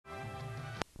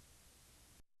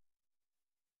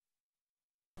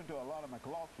to Alana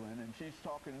McLaughlin, and she's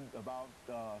talking about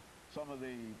some of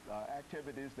the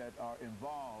activities that are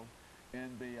involved in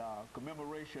the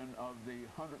commemoration of the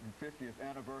 150th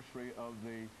anniversary of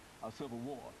the Civil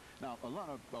War. Now,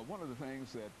 Alana, one of the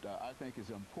things that I think is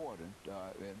important,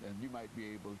 and you might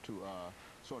be able to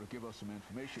sort of give us some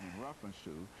information in reference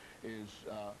to, is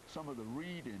some of the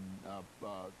reading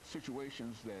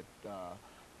situations that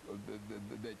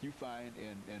you find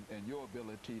in your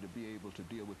ability to be able to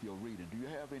deal with your reading. Do you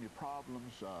have any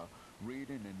problems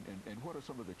reading, and what are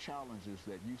some of the challenges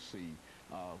that you see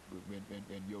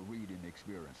in your reading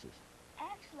experiences?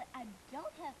 Actually, I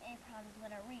don't have any problems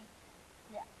when I read.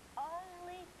 The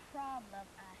only problem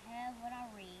I have when I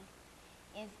read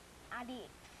is I need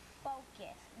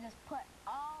focus. Just put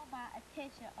all my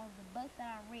attention on the book that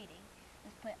I'm reading.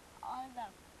 Just put all of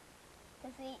them.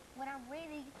 Cause see, when I'm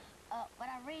reading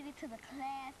to the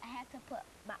class, I have to put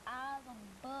my eyes on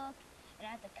the book, and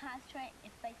I have to concentrate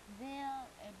and face them,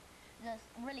 and just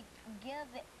really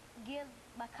give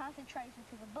my concentration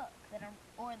to the book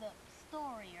or the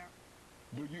story. Or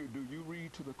do you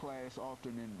read to the class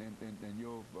often in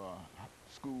your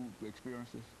school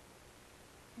experiences?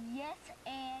 Yes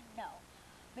and no,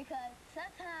 because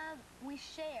sometimes we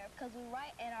share, because we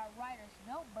write in our writer's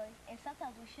notebooks, and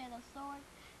sometimes we share those stories,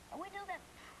 and we do that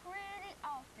pretty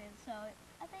often. So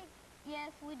I think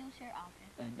yes, we do share often.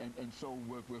 And so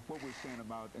with what we're saying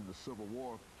about in the Civil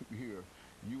War here,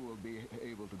 you will be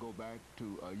able to go back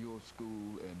to your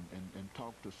school and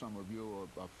talk to some of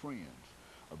your friends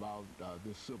about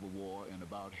this Civil War and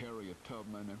about Harriet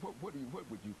Tubman, and what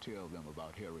would you tell them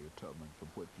about Harriet Tubman from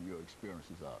what your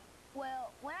experiences are?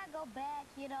 Well, when I go back,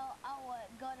 I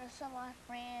would go to some of my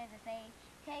friends and say,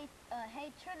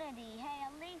 hey Trinity, hey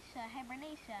Alicia, hey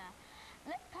Bernicia,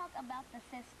 let's talk about the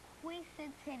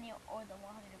Sesquicentennial, or the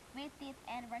 150th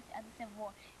anniversary of the Civil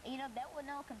War. And they would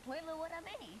know completely what I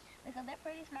mean, because they're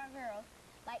pretty smart girls.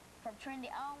 Like from Trinity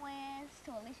Owens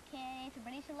to Alicia Kenny to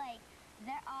Bernicia Lake,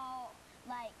 they're all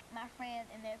like my friends,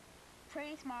 and they're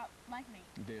pretty smart like me.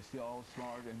 They're still all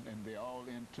smart, and they're all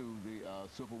into the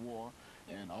Civil War,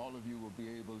 and all of you will be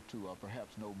able to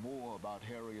perhaps know more about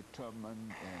Harriet Tubman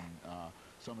and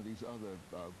some of these other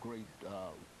great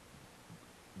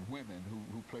women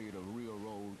who played a real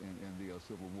role in the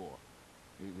Civil War.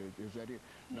 Is that it?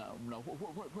 Yeah. Now,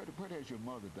 what has your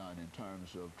mother done in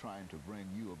terms of trying to bring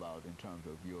you about in terms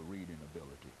of your reading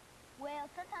ability? Well,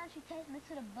 sometimes she takes me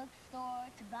to the bookstore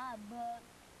to buy a book.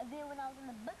 And then when I was in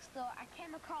the bookstore, I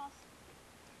came across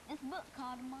this book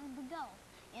called Among the Ghosts.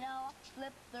 I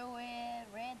flipped through it,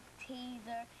 read the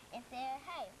teaser, and said,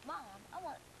 hey, Mom, I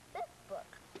want this book.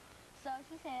 So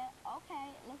she said,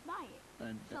 okay, let's buy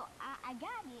it. So I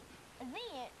got it. And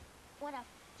then when I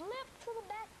flipped to the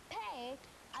back page,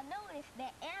 I noticed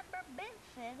that Amber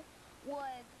Benson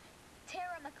was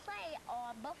Tara McClay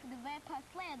on Buffy the Vampire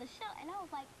Slayer, the show, and I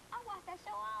was like, I watch that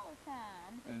show all the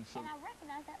time, and I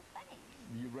recognize that face.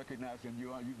 You recognize, and you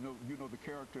know the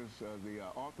characters, the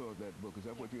author of that book. Is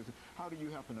that what you said? How do you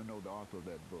happen to know the author of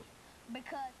that book?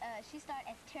 Because she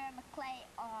started as Tara McClay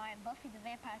on Buffy the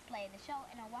Vampire Slayer, the show,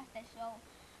 and I watch that show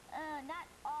not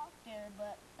often,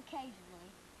 but occasionally.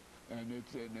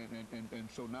 And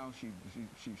so now she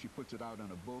puts it out in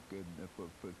a book and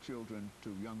for children,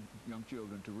 to young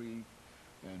children to read.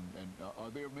 And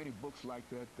are there many books like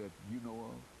that you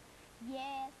know of?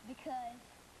 Yes, because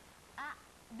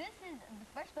this is the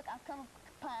first book I've come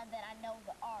upon that I know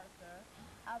the author.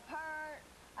 I've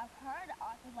heard the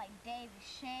authors like David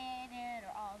Shannon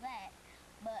or all that,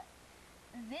 but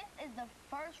this is the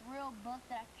first real book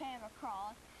that I came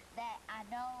across that I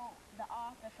know the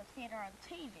author from seeing her on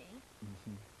TV.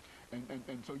 Mm-hmm.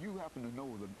 And so you happen to know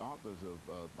the authors of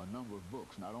a number of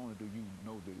books. Not only do you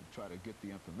try to get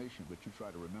the information, but you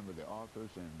try to remember the authors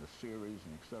and the series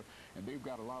and stuff. And they've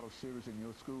got a lot of series in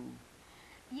your school?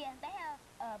 Yes, they have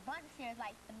a bunch of series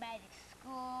like The Magic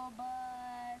School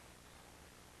Bus.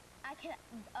 I can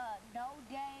know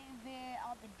David,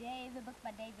 all the David books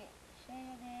by David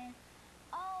Shannon.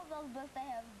 All those books, they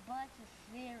have a bunch of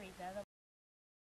series of them.